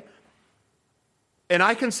that way, and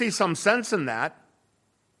I can see some sense in that.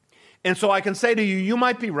 And so I can say to you, you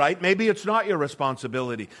might be right. Maybe it's not your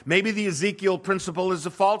responsibility. Maybe the Ezekiel principle is a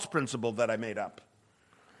false principle that I made up.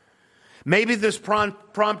 Maybe this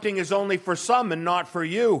prompting is only for some and not for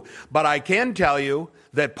you. But I can tell you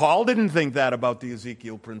that Paul didn't think that about the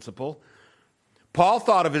Ezekiel principle. Paul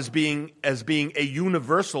thought of it as being a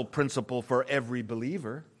universal principle for every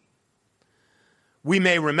believer. We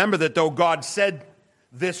may remember that though God said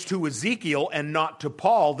this to Ezekiel and not to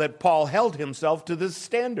Paul, that Paul held himself to this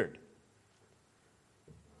standard.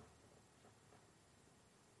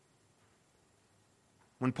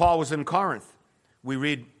 When Paul was in Corinth, we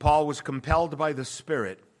read, Paul was compelled by the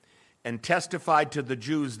Spirit and testified to the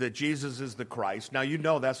Jews that Jesus is the Christ. Now, you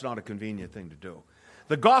know that's not a convenient thing to do.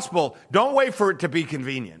 The gospel, don't wait for it to be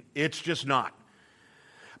convenient. It's just not.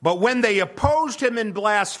 But when they opposed him and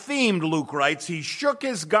blasphemed, Luke writes, he shook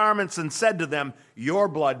his garments and said to them, your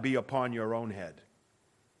blood be upon your own head.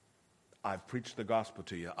 I've preached the gospel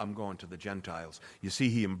to you. I'm going to the Gentiles. You see,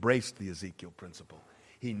 he embraced the Ezekiel principle.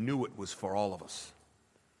 He knew it was for all of us.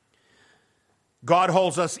 God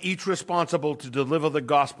holds us each responsible to deliver the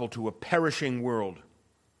gospel to a perishing world.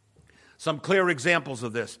 Some clear examples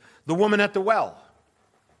of this. The woman at the well.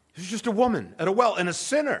 She's just a woman at a well and a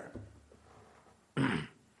sinner.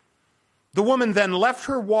 The woman then left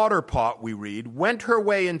her water pot, we read, went her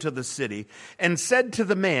way into the city, and said to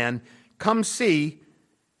the man, come see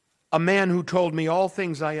a man who told me all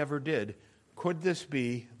things I ever did. Could this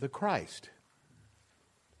be the Christ?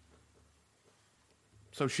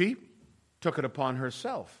 So she took it upon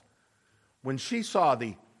herself. When she saw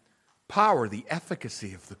the power, the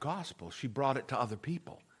efficacy of the gospel, she brought it to other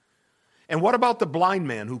people. And what about the blind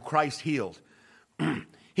man who Christ healed?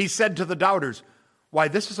 He said to the doubters, why,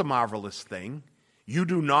 this is a marvelous thing. You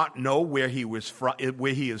do not know where he is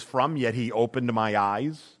from, yet he opened my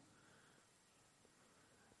eyes.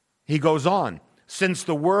 He goes on, since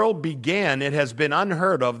the world began, it has been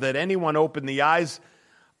unheard of that anyone opened the eyes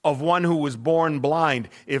of one who was born blind.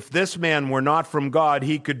 If this man were not from God,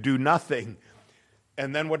 he could do nothing.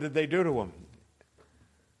 And then what did they do to him?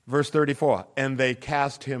 Verse 34, and they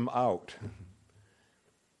cast him out.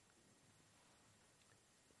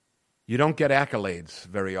 You don't get accolades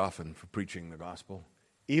very often for preaching the gospel.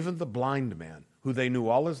 Even the blind man, who they knew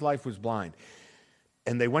all his life was blind.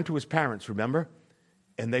 And they went to his parents, remember?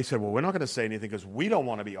 And they said, well, we're not going to say anything because we don't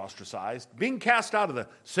want to be ostracized. Being cast out of the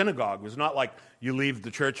synagogue was not like you leave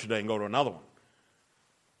the church today and go to another one.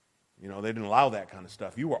 You know, they didn't allow that kind of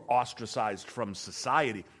stuff. You were ostracized from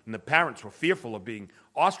society. And the parents were fearful of being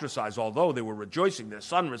ostracized, although they were rejoicing. Their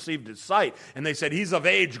son received his sight. And they said, he's of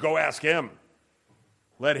age, go ask him.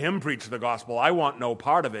 Let him preach the gospel. I want no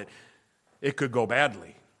part of it. It could go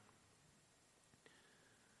badly.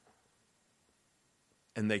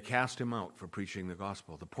 And they cast him out for preaching the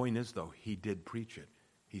gospel. The point is, though, he did preach it.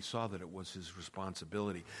 He saw that it was his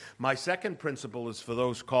responsibility. My second principle is for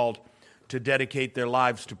those called to dedicate their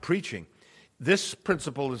lives to preaching. This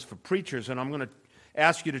principle is for preachers, and I'm going to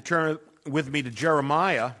ask you to turn with me to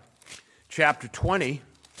Jeremiah chapter 20.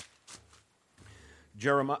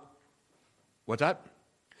 Jeremiah, what's that?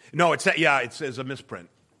 No, it's a misprint.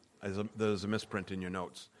 There's a misprint in your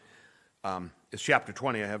notes. It's chapter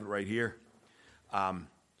 20. I have it right here.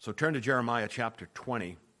 So turn to Jeremiah chapter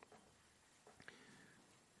 20.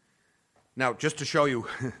 Now, just to show you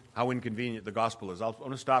how inconvenient the gospel is, I'm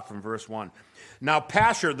going to start from verse 1. Now,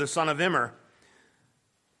 Pashur, the son of Immer,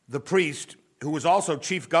 the priest, who was also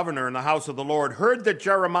chief governor in the house of the Lord, heard that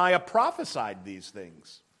Jeremiah prophesied these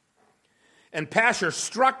things. And Pashur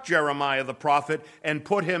struck Jeremiah the prophet and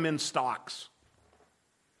put him in stocks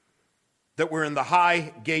that were in the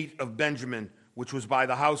high gate of Benjamin, which was by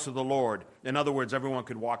the house of the Lord. In other words, everyone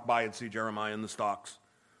could walk by and see Jeremiah in the stocks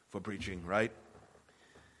for preaching, right?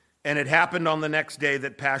 And it happened on the next day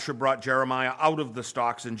that Pashur brought Jeremiah out of the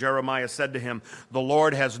stocks, and Jeremiah said to him, "The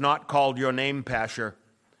Lord has not called your name Pashur,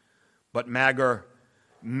 but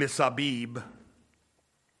Magar-Missabib."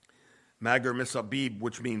 Magar-Missabib,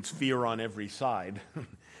 which means fear on every side.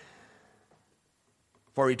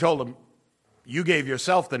 For he told him, "You gave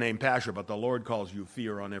yourself the name Pashur, but the Lord calls you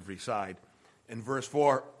fear on every side." In verse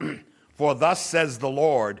 4, "For thus says the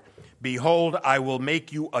Lord, behold, I will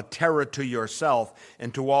make you a terror to yourself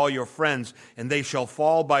and to all your friends, and they shall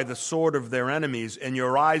fall by the sword of their enemies, and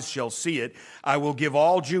your eyes shall see it. I will give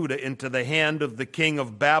all Judah into the hand of the king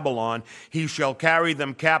of Babylon. He shall carry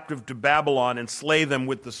them captive to Babylon and slay them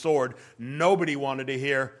with the sword." Nobody wanted to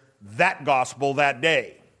hear that gospel that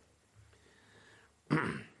day.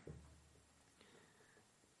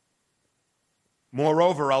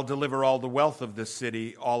 "Moreover, I'll deliver all the wealth of this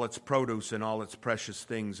city, all its produce and all its precious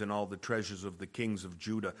things, and all the treasures of the kings of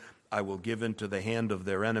Judah I will give into the hand of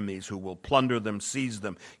their enemies, who will plunder them, seize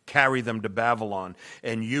them, carry them to Babylon.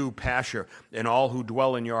 And you, Pashur, and all who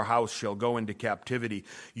dwell in your house shall go into captivity.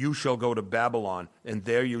 You shall go to Babylon, and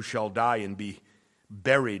there you shall die and be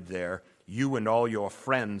buried there, you and all your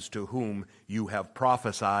friends to whom you have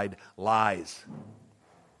prophesied lies."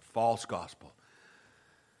 False gospel.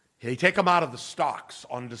 They take him out of the stocks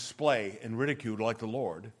on display and ridiculed like the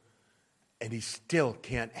Lord, and he still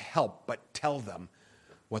can't help but tell them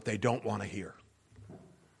what they don't want to hear.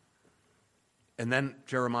 And then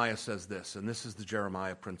Jeremiah says this, and this is the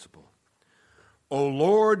Jeremiah principle. "O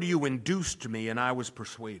Lord, you induced me, and I was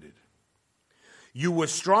persuaded. You were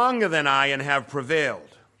stronger than I and have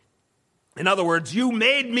prevailed." In other words, you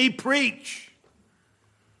made me preach.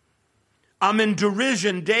 "I'm in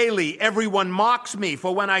derision daily. Everyone mocks me.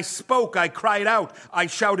 For when I spoke, I cried out. I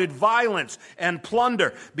shouted violence and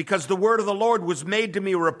plunder, because the word of the Lord was made to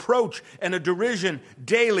me a reproach and a derision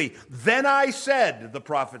daily. Then I said," the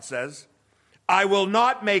prophet says, "I will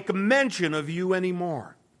not make mention of you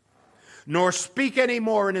anymore, nor speak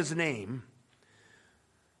anymore in his name.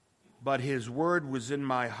 But his word was in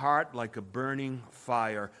my heart like a burning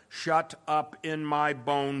fire, shut up in my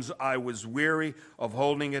bones. I was weary of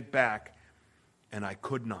holding it back, and I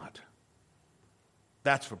could not."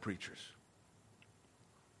 That's for preachers.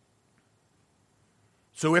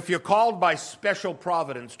 So if you're called by special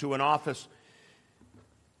providence to an office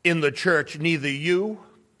in the church, neither you,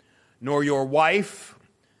 nor your wife,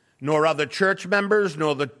 nor other church members,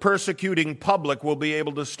 nor the persecuting public will be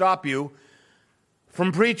able to stop you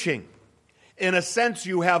from preaching. In a sense,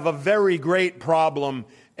 you have a very great problem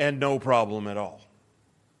and no problem at all.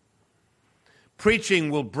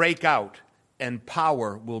 Preaching will break out, and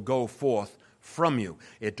power will go forth from you.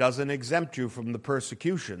 It doesn't exempt you from the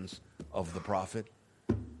persecutions of the prophet,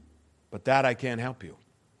 but that I can't help you.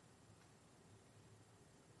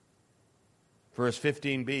 Verse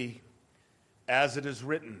 15b, "As it is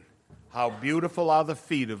written, how beautiful are the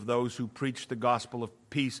feet of those who preach the gospel of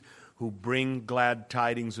peace, who bring glad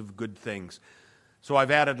tidings of good things." So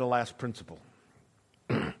I've added a last principle.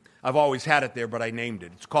 I've always had it there, but I named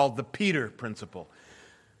it. It's called the Peter principle.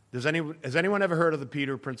 Has anyone ever heard of the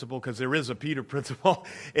Peter principle? Because there is a Peter principle.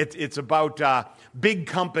 It's about big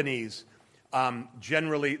companies.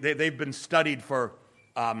 Generally, they've been studied for,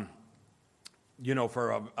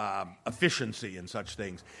 efficiency and such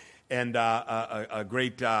things. And a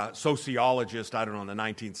great sociologist, I don't know, in the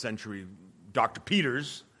 19th century, Dr.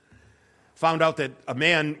 Peters, found out that a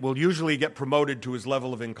man will usually get promoted to his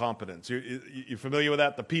level of incompetence. You familiar with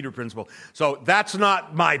that? The Peter principle. So that's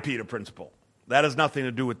not my Peter principle. That has nothing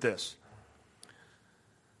to do with this.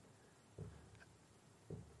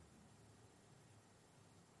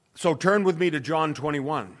 So turn with me to John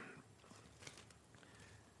 21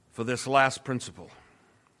 for this last principle.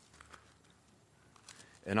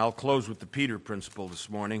 And I'll close with the Peter principle this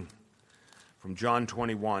morning from John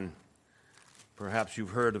 21, Perhaps you've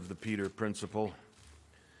heard of the Peter principle.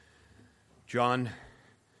 John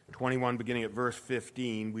 21, beginning at verse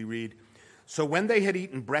 15, we read, "So when they had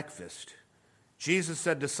eaten breakfast, Jesus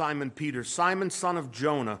said to Simon Peter, 'Simon, son of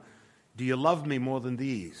Jonah, do you love me more than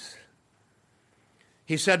these?'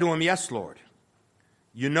 He said to him, 'Yes, Lord.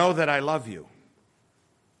 You know that I love you.'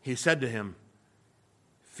 He said to him,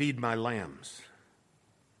 'Feed my lambs.'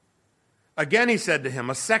 Again he said to him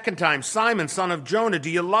a second time, 'Simon, son of Jonah, do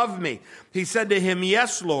you love me?' He said to him,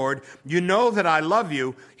 'Yes, Lord. You know that I love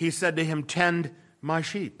you.' He said to him, 'Tend my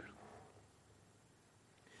sheep.'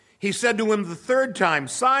 He said to him the third time,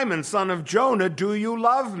 'Simon, son of Jonah, do you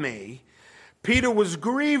love me?' Peter was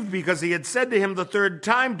grieved because he had said to him the third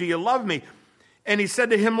time, 'Do you love me?' And he said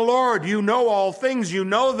to him, 'Lord, you know all things. You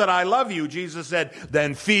know that I love you.' Jesus said,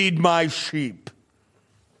 'Then feed my sheep.'"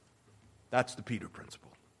 That's the Peter principle.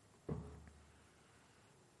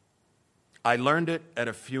 I learned it at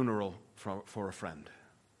a funeral for a friend.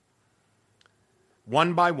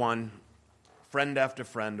 One by one, friend after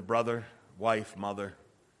friend, brother, wife, mother,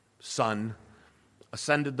 son,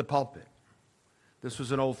 ascended the pulpit. This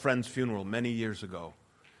was an old friend's funeral many years ago.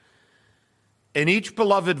 And each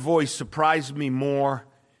beloved voice surprised me more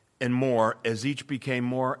and more as each became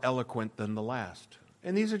more eloquent than the last.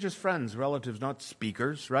 And these are just friends, relatives, not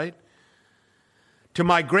speakers, right? To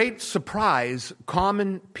my great surprise,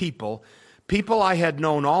 common people I had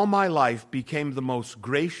known all my life, became the most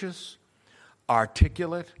gracious,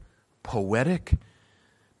 articulate, poetic,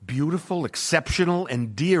 beautiful, exceptional,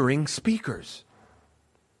 endearing speakers.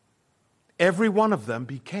 Every one of them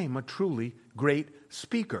became a truly great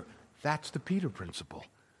speaker. That's the Peter principle.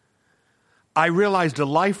 I realized a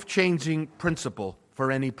life-changing principle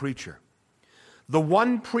for any preacher. The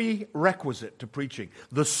one prerequisite to preaching,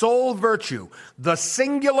 the sole virtue, the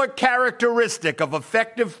singular characteristic of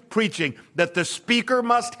effective preaching that the speaker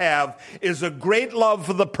must have is a great love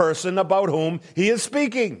for the person about whom he is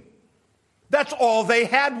speaking. That's all they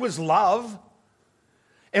had was love.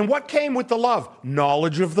 And what came with the love?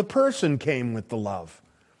 Knowledge of the person came with the love.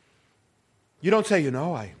 You don't say,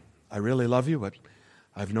 I really love you, but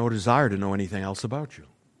I've no desire to know anything else about you.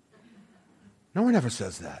 No one ever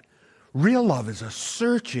says that. Real love is a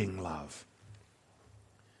searching love.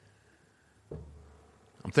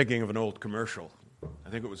 I'm thinking of an old commercial. I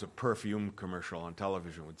think it was a perfume commercial on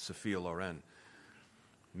television with Sophia Loren.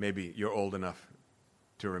 Maybe you're old enough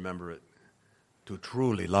to remember it. To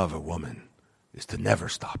truly love a woman is to never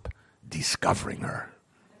stop discovering her.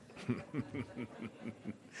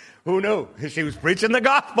 Who knew? She was preaching the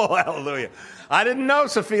gospel, hallelujah. I didn't know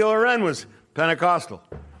Sophia Loren was Pentecostal.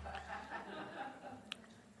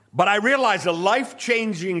 But I realized a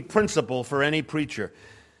life-changing principle for any preacher,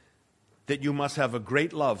 that you must have a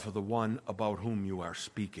great love for the one about whom you are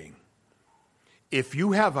speaking. If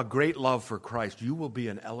you have a great love for Christ, you will be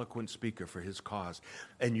an eloquent speaker for his cause,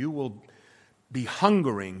 and you will be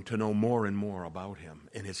hungering to know more and more about him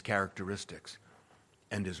and his characteristics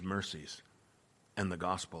and his mercies and the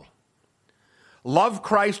gospel. Love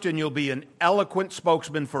Christ and you'll be an eloquent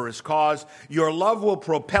spokesman for his cause. Your love will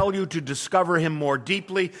propel you to discover him more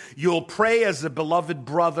deeply. You'll pray as a beloved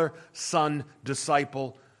brother, son,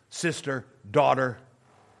 disciple, sister, daughter.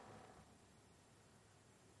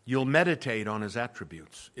 You'll meditate on his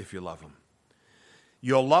attributes if you love him.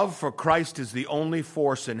 Your love for Christ is the only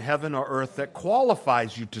force in heaven or earth that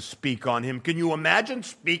qualifies you to speak on him. Can you imagine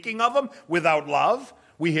speaking of him without love?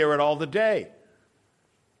 We hear it all the day.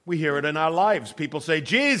 We hear it in our lives. People say,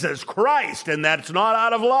 Jesus Christ, and that's not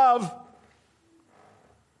out of love.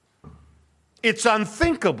 It's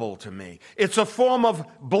unthinkable to me. It's a form of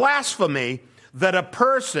blasphemy that a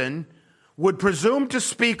person would presume to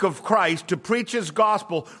speak of Christ, to preach his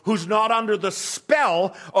gospel, who's not under the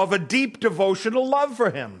spell of a deep devotional love for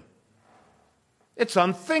him. It's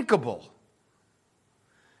unthinkable.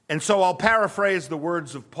 And so I'll paraphrase the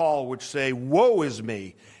words of Paul, which say, "Woe is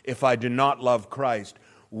me if I do not love Christ.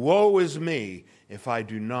 Woe is me if I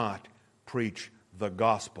do not preach the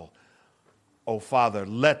gospel." Oh, Father,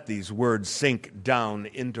 let these words sink down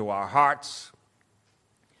into our hearts.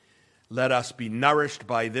 Let us be nourished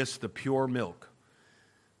by this, the pure milk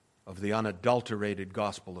of the unadulterated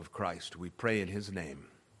gospel of Christ. We pray in his name.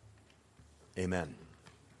 Amen.